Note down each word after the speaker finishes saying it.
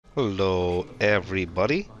Hello,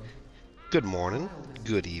 everybody. Good morning,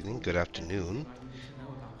 good evening, good afternoon.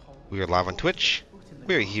 We are live on Twitch.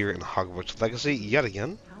 We are here in Hogwarts Legacy yet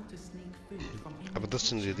again. I've been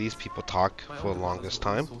listening to these people talk for the longest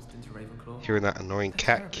time, hearing that annoying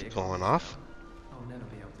cat keep going off.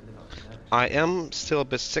 I am still a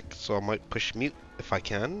bit sick, so I might push mute if I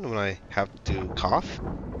can when I have to cough. We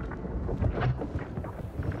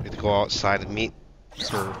have to go outside and meet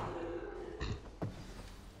Sir.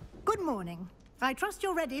 Good morning. I trust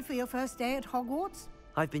you're ready for your first day at Hogwarts?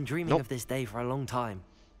 I've been dreaming of this day for a long time.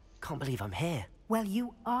 Can't believe I'm here. Well,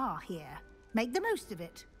 you are here. Make the most of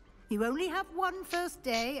it. You only have one first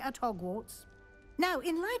day at Hogwarts. Now,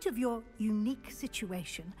 in light of your unique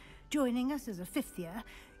situation, joining us as a fifth year,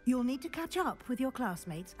 you'll need to catch up with your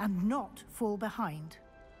classmates and not fall behind.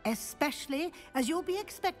 Especially as you'll be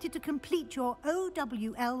expected to complete your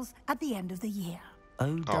OWLs at the end of the year.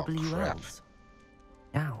 OWLs?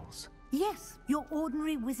 Owls? Yes, your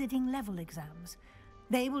ordinary wizarding level exams.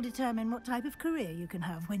 They will determine what type of career you can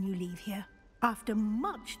have when you leave here. After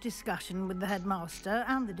much discussion with the headmaster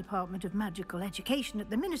and the Department of Magical Education at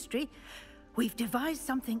the Ministry, we've devised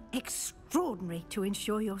something extraordinary to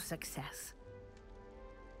ensure your success.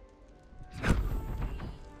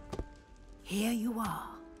 Here you are.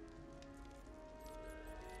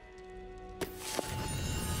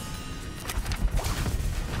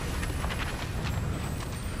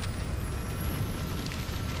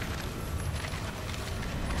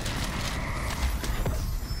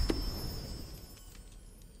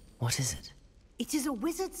 What is it? It is a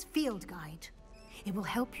wizard's field guide. It will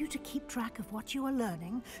help you to keep track of what you are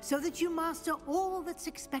learning so that you master all that's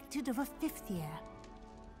expected of a fifth year.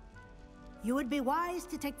 You would be wise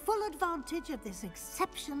to take full advantage of this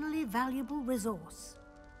exceptionally valuable resource.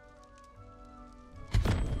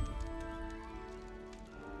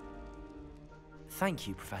 Thank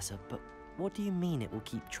you, Professor, but what do you mean it will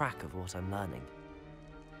keep track of what I'm learning?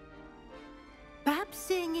 Perhaps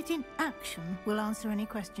seeing it in action will answer any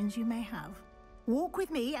questions you may have. Walk with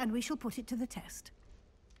me and we shall put it to the test.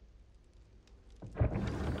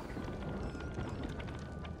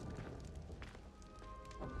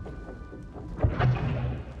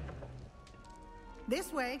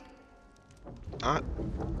 This way. I'm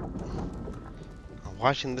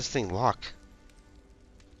watching this thing lock.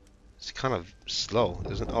 It's kind of slow,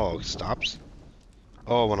 isn't it? Oh, it stops.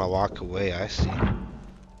 Oh, when I walk away, I see.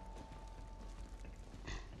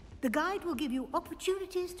 The guide will give you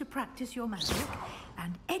opportunities to practice your magic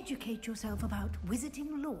and educate yourself about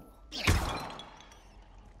wizarding lore.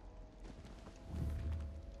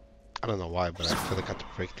 I don't know why, but I feel like I have to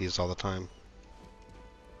break these all the time.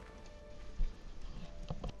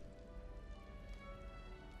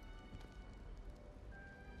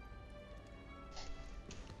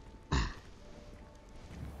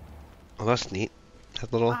 Oh, that's neat.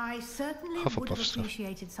 That little I certainly would have Hufflepuff stuff.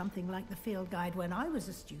 appreciated something like the field guide when I was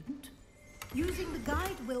a student. Using the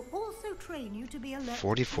guide will also train you to be alert.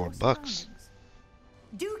 44 to your bucks. surroundings.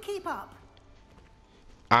 Do keep up.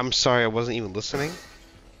 I'm sorry, I wasn't even listening.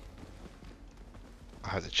 I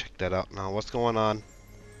have to check that out now. What's going on?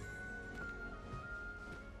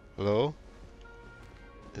 Hello?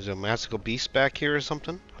 Is there a magical beast back here or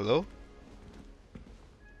something? Hello?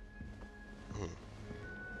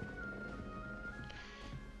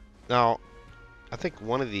 Now, I think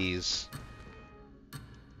one of these...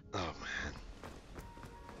 Oh, man.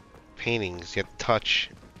 Paintings you have to touch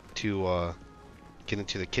to get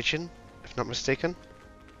into the kitchen, if not mistaken.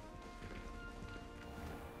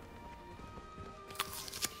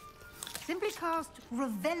 Simply cast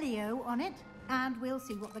Revelio on it, and we'll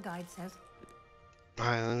see what the guide says.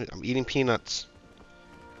 I'm eating peanuts.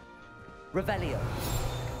 Revelio.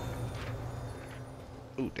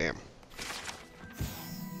 Ooh, damn.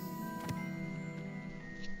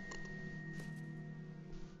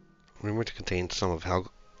 Rumored to contain some of Helga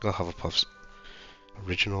Hufflepuff's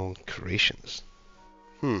original creations.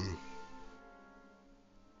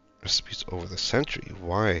 Recipes over the century.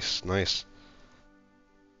 Wise. Nice.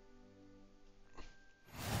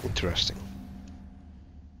 Interesting.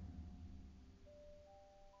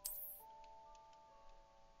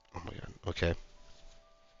 Oh my god. Okay.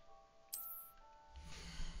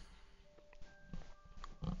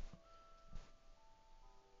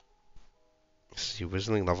 This is your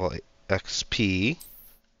Wizarding level XP.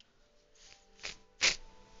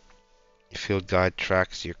 Your field guide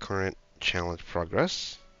tracks your current challenge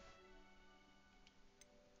progress.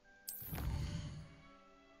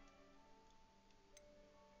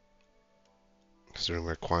 Certain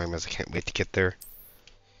requirements. I can't wait to get there.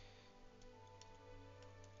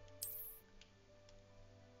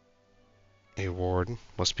 A reward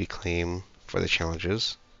must be claimed for the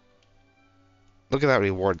challenges. Look at that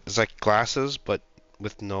reward. It's like glasses, but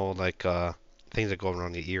with no like things that go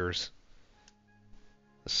around the ears.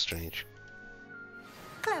 That's strange.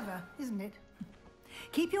 Clever, isn't it?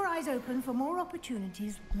 Keep your eyes open for more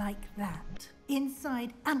opportunities like that,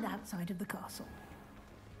 inside and outside of the castle.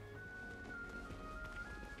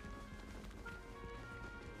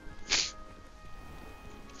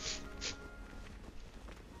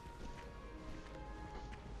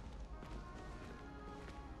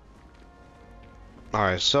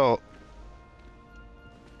 Alright, so...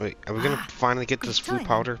 Wait, are we gonna finally get this flue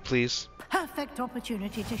powder, please? Perfect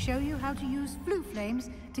opportunity to show you how to use flue flames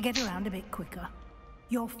to get around a bit quicker.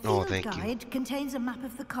 Your field guide contains a map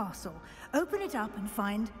of the castle. Open it up and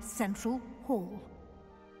find Central Hall.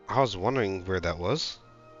 I was wondering where that was.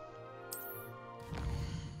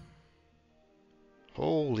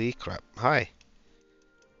 Holy crap. Hi.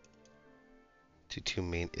 To two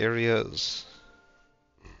main areas.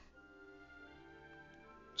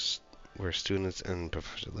 Where students and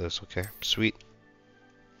professors live. Okay, sweet.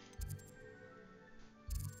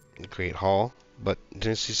 The Great Hall, but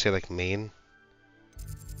didn't you say like main?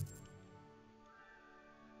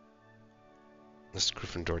 This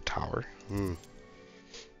Gryffindor Tower.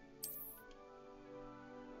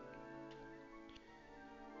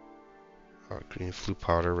 Green flue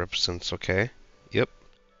powder represents. Okay. Yep.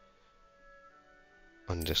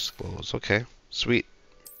 Undisclosed. Okay. Sweet.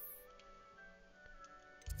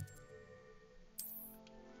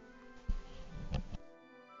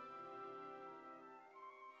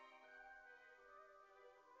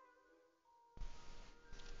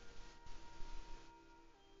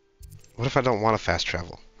 What if I don't want to fast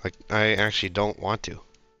travel? Like, I actually don't want to.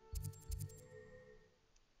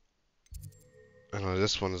 I know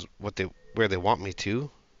this one is where they want me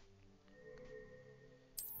to.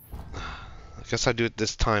 I guess I do it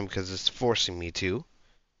this time because it's forcing me to.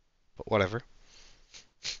 But whatever.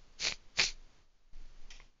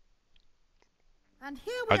 And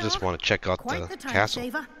here I just want to check out the castle.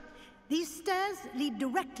 Saver. These stairs lead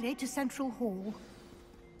directly to Central Hall.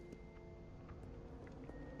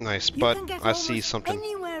 Nice, but I see something.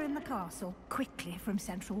 Anywhere in the castle quickly from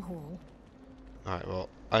Central Hall. All right, well,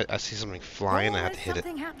 I see something flying. I had to hit it. There's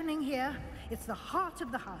something happening here. It's the heart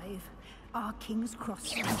of the hive, our King's Cross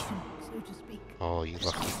station, so to speak. Oh, you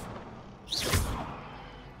lucky.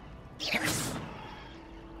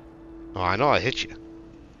 Oh, I know I hit you.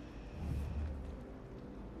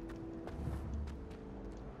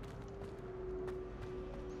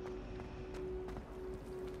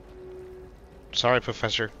 Sorry,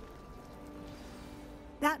 Professor.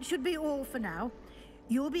 That should be all for now.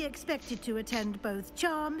 You'll be expected to attend both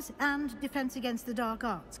Charms and Defense Against the Dark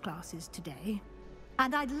Arts classes today.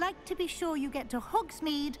 And I'd like to be sure you get to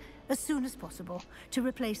Hogsmeade as soon as possible to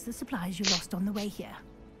replace the supplies you lost on the way here.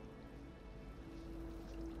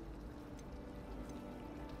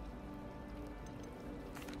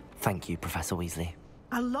 Thank you, Professor Weasley.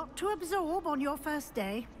 A lot to absorb on your first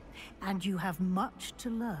day, and you have much to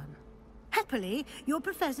learn. Happily, your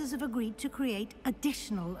professors have agreed to create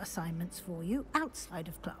additional assignments for you outside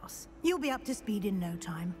of class. You'll be up to speed in no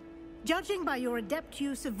time. Judging by your adept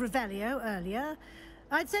use of Revelio earlier,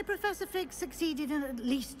 I'd say Professor Fig succeeded in at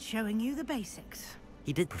least showing you the basics.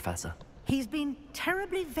 He did, Professor. He's been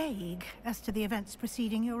terribly vague as to the events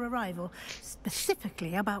preceding your arrival,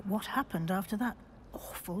 specifically about what happened after that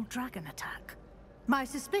awful dragon attack. My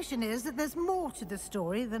suspicion is that there's more to the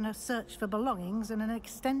story than a search for belongings and an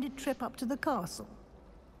extended trip up to the castle.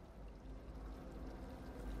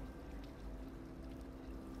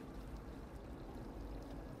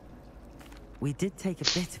 We did take a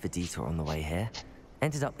bit of a detour on the way here.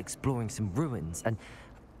 Ended up exploring some ruins and...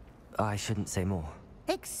 I shouldn't say more.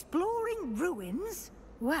 Exploring ruins?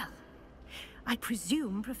 Well, I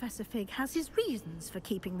presume Professor Fig has his reasons for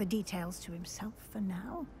keeping the details to himself for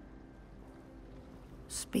now.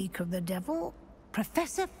 Speak of the devil,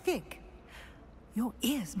 Professor Fig. Your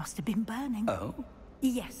ears must have been burning. Oh?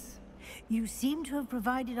 Yes. You seem to have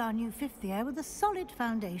provided our new fifth year with a solid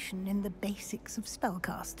foundation in the basics of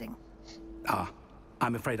spellcasting. Ah,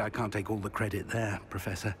 I'm afraid I can't take all the credit there,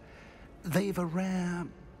 Professor. They've a rare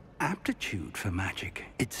aptitude for magic,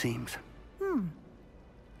 it seems. Well,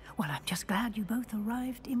 I'm just glad you both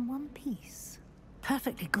arrived in one piece.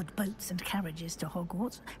 Perfectly good boats and carriages to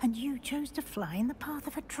Hogwarts, and you chose to fly in the path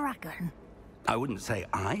of a dragon. I wouldn't say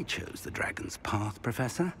I chose the dragon's path,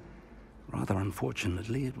 Professor. Rather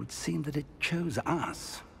unfortunately, it would seem that it chose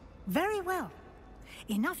us. Very well.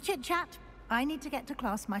 Enough chit-chat. I need to get to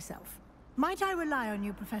class myself. Might I rely on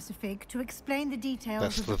you, Professor Fig, to explain the details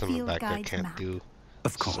That's of the flipping field back. I guide's can't map? do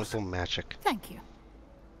Of course. Simple magic. Thank you.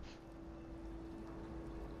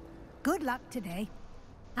 Good luck today.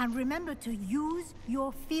 And remember to use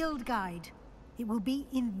your field guide. It will be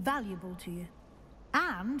invaluable to you.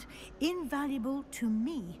 And invaluable to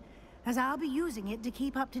me, as I'll be using it to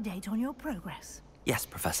keep up to date on your progress. Yes,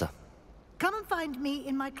 Professor. Come and find me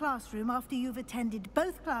in my classroom after you've attended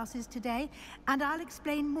both classes today, and I'll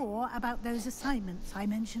explain more about those assignments I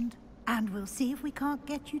mentioned. And we'll see if we can't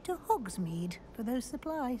get you to Hogsmeade for those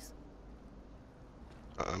supplies.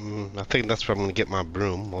 I think that's where I'm gonna get my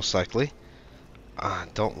broom, most likely. I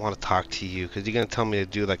don't want to talk to you, because you're gonna tell me to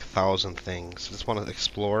do like 1,000 things. I just want to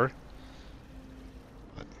explore.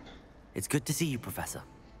 But... It's good to see you, Professor.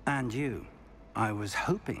 And you. I was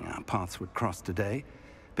hoping our paths would cross today,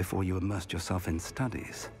 before you immersed yourself in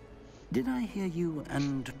studies. Did I hear you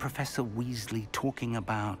and Professor Weasley talking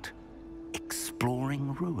about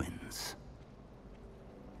exploring ruins?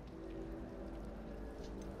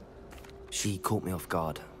 She caught me off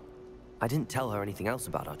guard. I didn't tell her anything else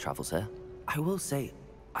about our travels here. I will say,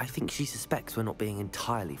 I think she suspects we're not being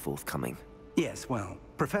entirely forthcoming. Yes, well,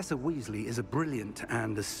 Professor Weasley is a brilliant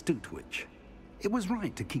and astute witch. It was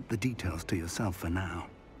right to keep the details to yourself for now.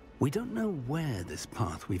 We don't know where this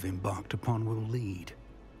path we've embarked upon will lead.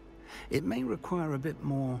 It may require a bit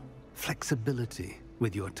more flexibility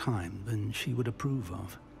with your time than she would approve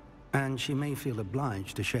of. And she may feel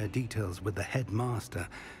obliged to share details with the headmaster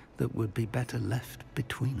that would be better left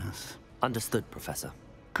between us. Understood, Professor.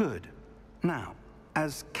 Good. Now,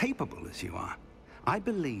 as capable as you are, I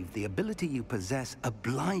believe the ability you possess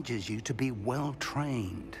obliges you to be well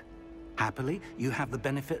trained. Happily, you have the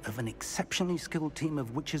benefit of an exceptionally skilled team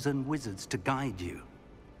of witches and wizards to guide you.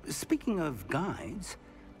 Speaking of guides,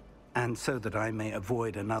 and so that I may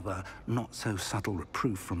avoid another not-so-subtle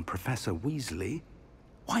reproof from Professor Weasley,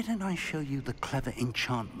 why don't I show you the clever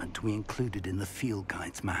enchantment we included in the field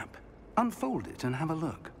guide's map? Unfold it and have a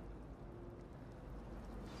look.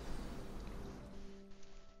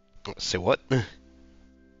 Say what?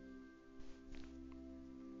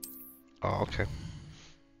 Oh, okay.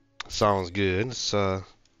 Sounds good. This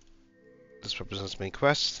represents main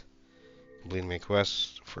quest. Complete main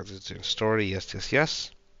quest. Further to the story. Yes, yes,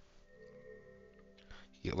 yes.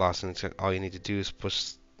 You get lost in it. All you need to do is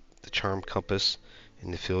push the charm compass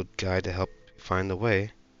in the field guide to help find the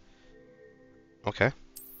way. Okay.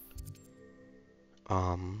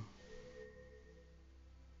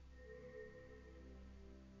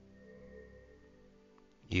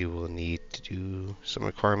 You will need to do some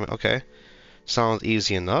requirement. Okay. Sounds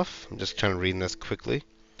easy enough. I'm just trying to read this quickly.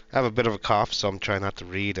 I have a bit of a cough, so I'm trying not to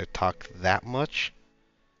read or talk that much.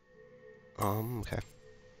 Okay.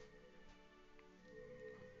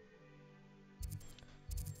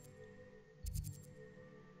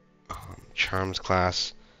 Charms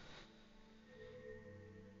class.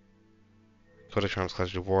 Go to Charms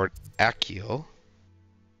class. Reward Accio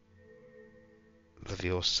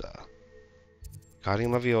Leviosa.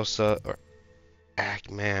 Guardian Leviosa or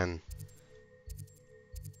man.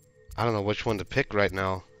 I don't know which one to pick right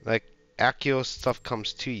now. Like, Accio stuff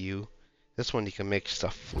comes to you. This one you can make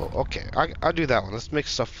stuff float. Okay, I'll do that one. Let's make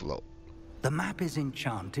stuff float. The map is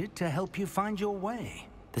enchanted to help you find your way.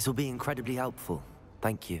 This will be incredibly helpful.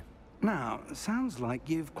 Thank you. Now, sounds like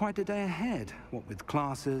you've quite a day ahead, what with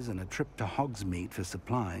classes and a trip to Hogsmeade for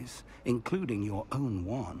supplies, including your own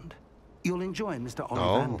wand. You'll enjoy Mr.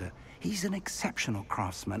 Ollivander. He's an exceptional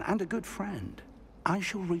craftsman and a good friend. I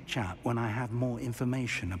shall reach out when I have more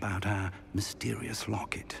information about our mysterious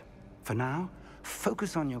locket. For now,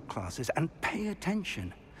 focus on your classes and pay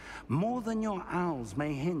attention. More than your owls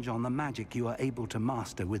may hinge on the magic you are able to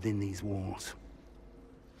master within these walls.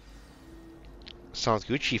 Sounds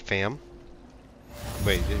Gucci, fam.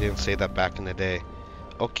 Wait, they didn't say that back in the day.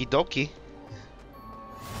 Okie dokie.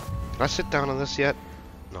 Can I sit down on this yet?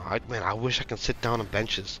 No, man, I wish I could sit down on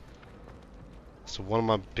benches. It's one of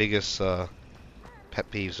my biggest pet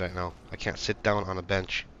peeves right now. I can't sit down on a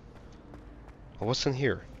bench. Oh, what's in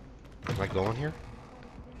here? Can I go in here?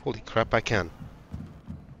 Holy crap, I can.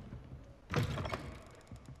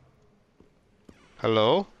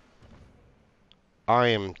 Hello? I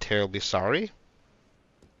am terribly sorry.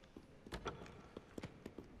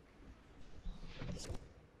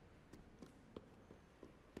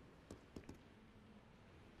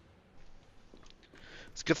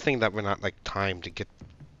 It's a good thing that we're not like timed to get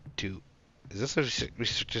to. Is this a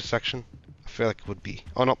researcher section? I feel like it would be.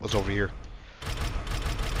 Oh no, it's over here.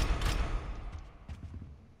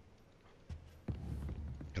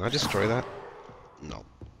 Can I destroy that? No.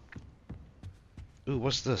 Ooh,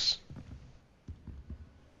 what's this?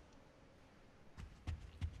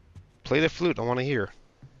 Play the flute, I want to hear.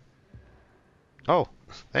 Oh,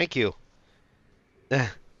 thank you.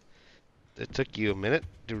 It took you a minute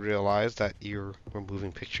to realize that you were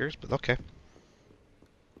moving pictures, but okay.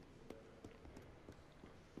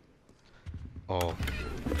 Oh,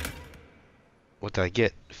 what did I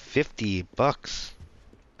get? 50 bucks.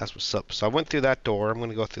 That's what's up. So I went through that door. I'm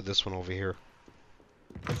gonna go through this one over here.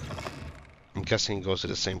 I'm guessing it goes to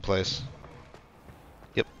the same place.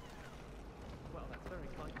 Yep. Well, that's very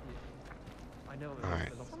kind of you. I know it All was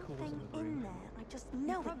right. a lost cause Something in the in room. there. I just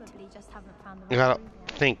know it. Probably just haven't found the You right gotta room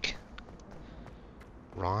yet. think.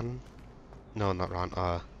 Ron? No, not Ron.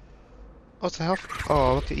 What the hell?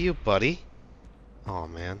 Oh, look at you, buddy. Oh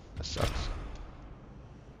man, that sucks.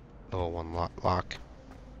 Oh, one lock.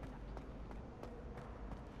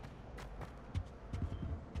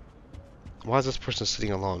 Why is this person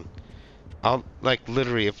sitting alone? I'll like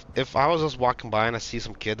literally, if I was just walking by and I see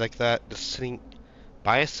some kid like that just sitting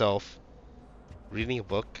by himself reading a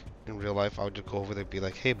book in real life, I would just go over there and be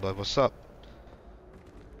like, "Hey, bud, what's up?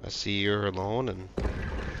 I see you're alone," and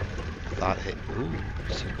thought, "Hey, ooh,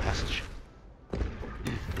 secret passage."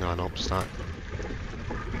 No, nope, it's not.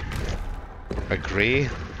 A gray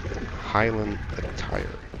Highland attire.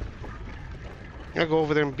 I'm gonna go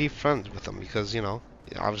over there and be friends with him because you know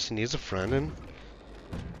he obviously needs a friend, and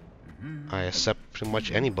I accept pretty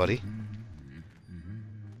much anybody.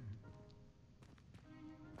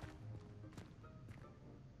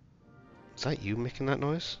 Is that you making that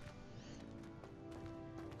noise?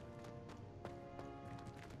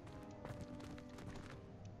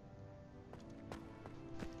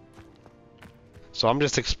 So I'm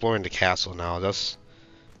just exploring the castle now. That's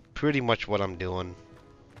pretty much what I'm doing.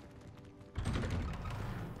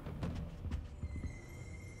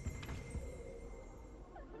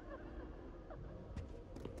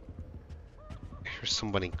 Here's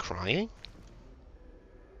somebody crying?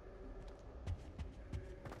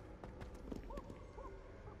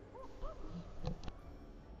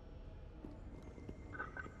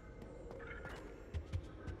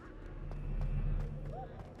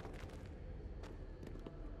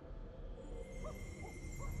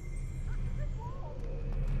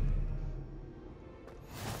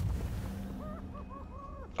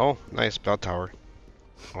 Oh, nice bell tower.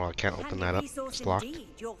 Oh, I can't open that up. It's locked. Indeed,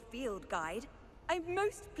 your field guide. I'm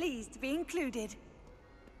most pleased to be included.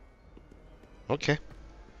 Okay.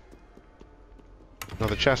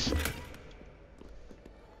 Another chest.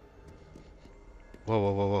 Whoa,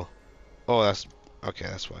 whoa, whoa, whoa. Oh, that's... Okay,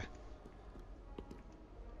 that's why.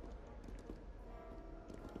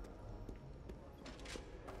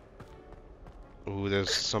 Ooh,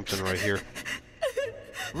 there's something right here.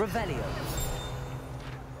 Revelio.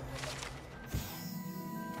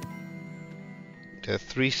 The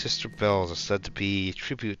three sister bells are said to be a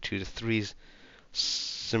tribute to the three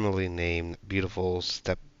similarly named beautiful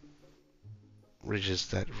step ridges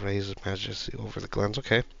that raise majesty over the glens.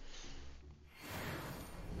 Okay.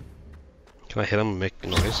 Can I hit them and make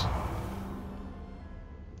noise?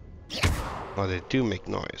 Oh, they do make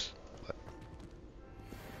noise. But...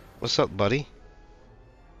 What's up, buddy?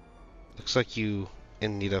 Looks like you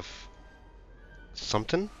in need of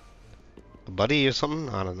something? A buddy or something?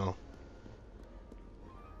 I don't know.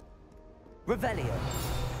 Revelio.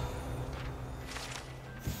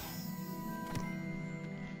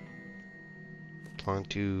 On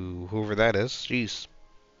to whoever that is. Jeez.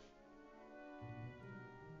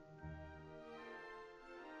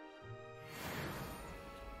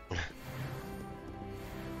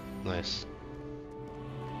 Nice.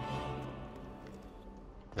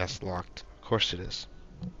 That's locked. Of course it is.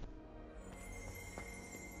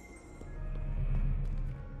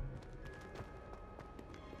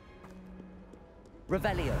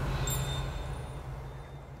 Revelio.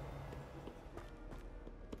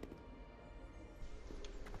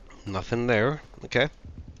 Nothing there. Okay.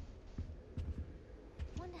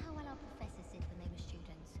 Wonder how well our professors did when they were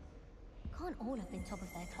students. Can't all have been top of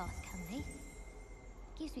their class, can they?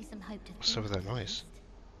 Gives me some hope to What's up with that noise?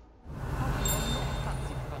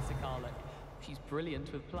 Fancy Professor Garlic. She's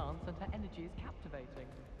brilliant with plants and her energy is captivating.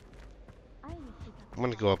 I only keep up I'm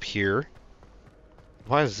gonna go up here.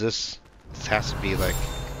 Why is this? This has to be like...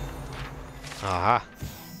 Aha.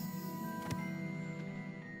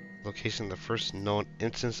 Location, the first known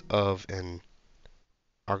instance of an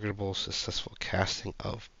arguable successful casting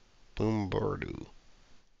of Boombardu.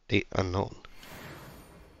 Date unknown.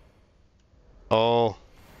 Oh,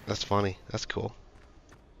 that's funny. That's cool.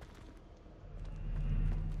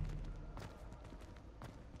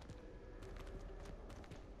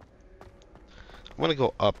 I'm gonna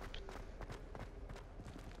go up.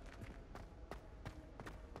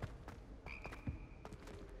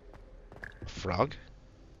 Frog?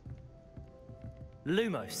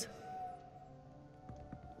 Lumos.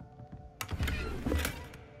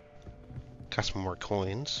 Got some more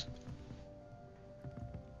coins.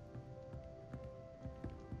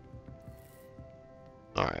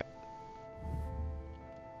 Alright.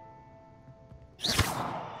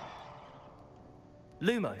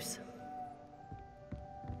 Lumos.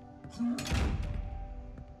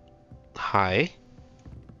 Hi.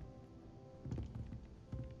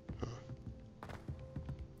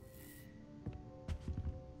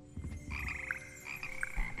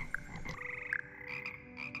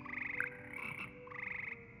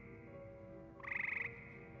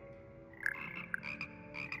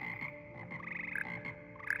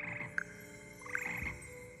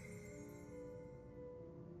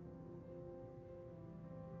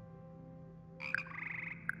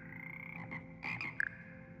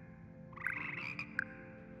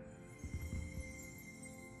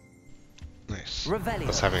 Nice. I Revelio.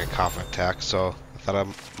 was having a cough attack, so I thought I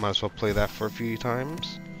might as well play that for a few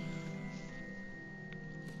times.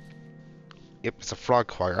 Yep, it's a frog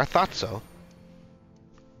choir. I thought so.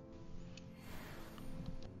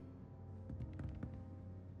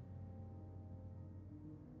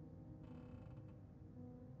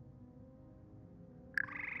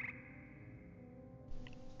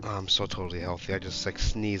 I'm so totally healthy. I just like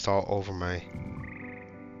sneezed all over my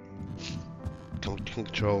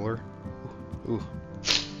controller. Ooh.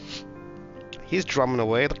 He's drumming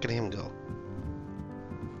away. Look at him go.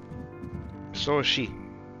 So is she.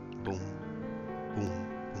 Boom. Boom.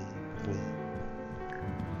 Boom. Boom.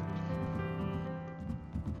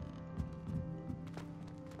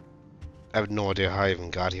 I have no idea how I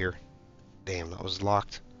even got here. Damn, that was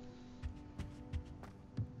locked.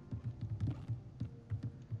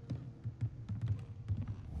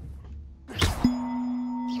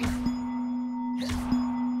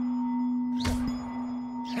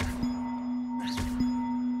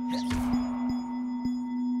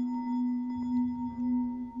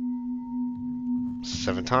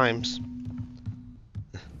 Seven times.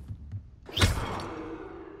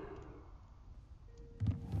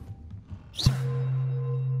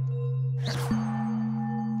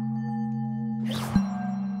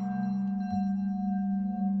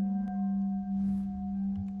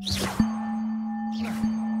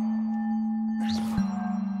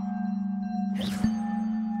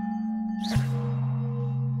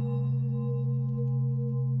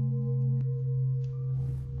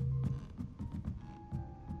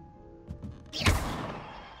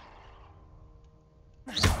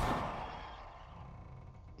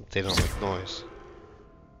 They don't make noise.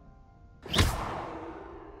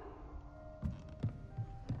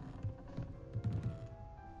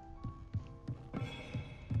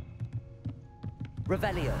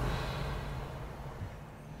 Revelio.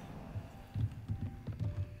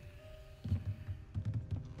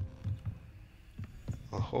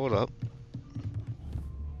 Oh, hold up.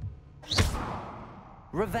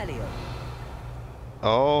 Revelio.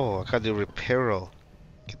 Oh, I gotta do Reparo.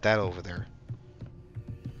 Get that over there.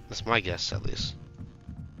 That's my guess, at least.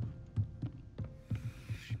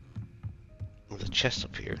 There's a chest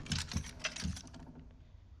up here.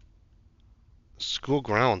 School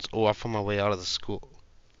grounds. Oh, I found my way out of the school.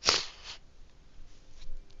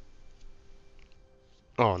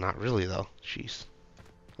 Oh, not really, though. Jeez.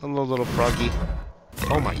 Hello, little froggy.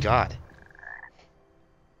 Oh my god.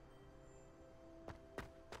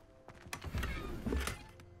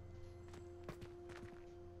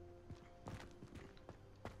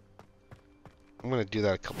 I'm gonna do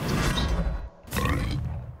that a couple times.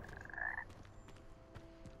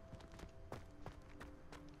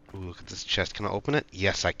 Ooh, look at this chest. Can I open it?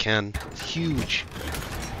 Yes, I can. It's huge.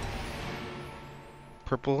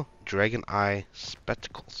 Purple dragon eye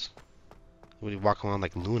spectacles. What are you walking around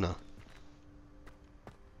like Luna?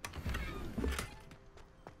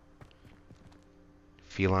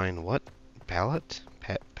 Feline what? Palette?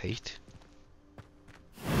 Pet pate?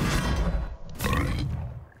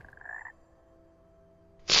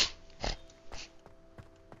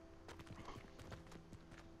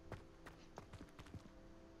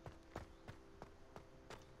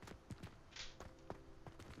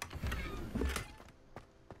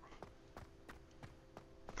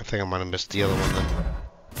 I think I might have missed the other one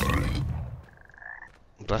then.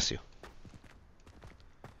 Bless you.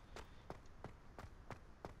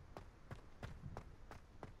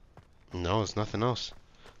 No, there's nothing else.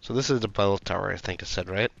 So this is the bell tower, I think I said,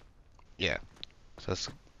 right? Yeah. So let's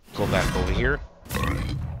go back over here.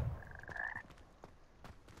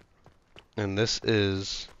 And this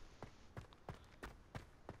is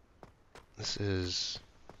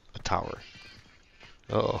a tower.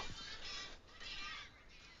 Uh-oh.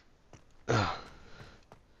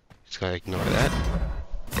 gotta ignore that.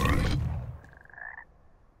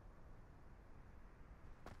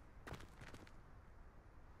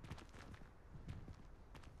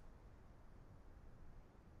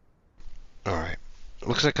 Alright.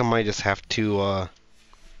 Looks like I might just have to,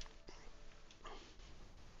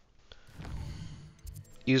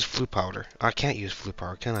 use flue powder. I can't use flue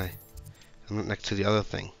powder, can I? I'm not next to the other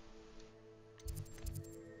thing.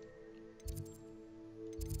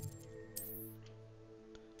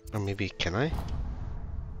 Or maybe, can I?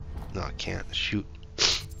 No, I can't. Shoot.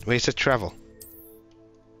 Wait, it said travel.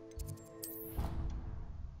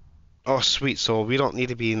 Oh, sweet. So we don't need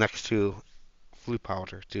to be next to flue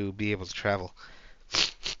powder to be able to travel.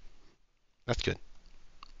 That's good.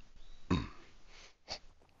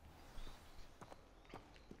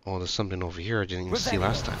 Oh, there's something over here I didn't even see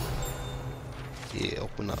last time. Yeah,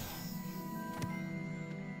 open up.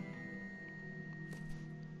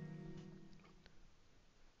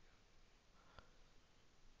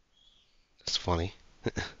 That's funny.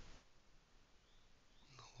 No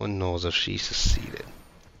one knows if she succeeded.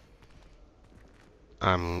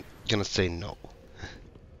 I'm gonna say no.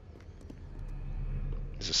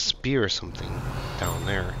 There's a spear or something down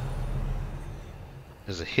there.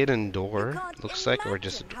 There's a hidden door, looks like, or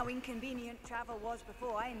just a door. How inconvenient travel was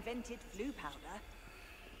before I invented flue powder.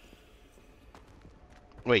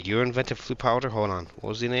 Wait, you invented flue powder? Hold on. What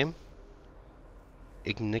was the name?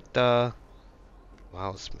 Ignicta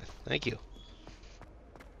Wildsmith. Thank you.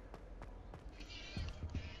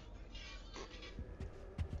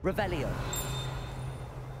 Revelio.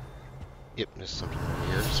 Yep, there's something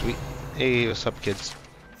over here. Sweet. Hey, what's up, kids?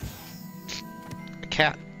 A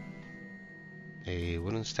cat. A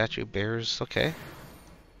wooden statue. Bears. Okay.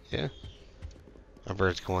 Yeah. Our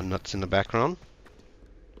bird's going nuts in the background.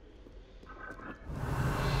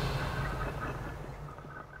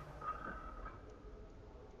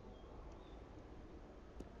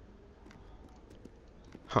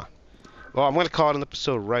 Huh. Well, I'm going to call it an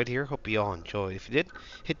episode right here. Hope you all enjoyed. If you did,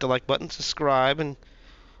 hit the like button, subscribe, and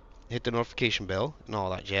hit the notification bell, and all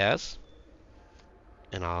that jazz.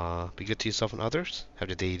 And be good to yourself and others. Have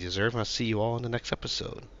the day you deserve, and I'll see you all in the next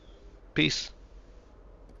episode. Peace.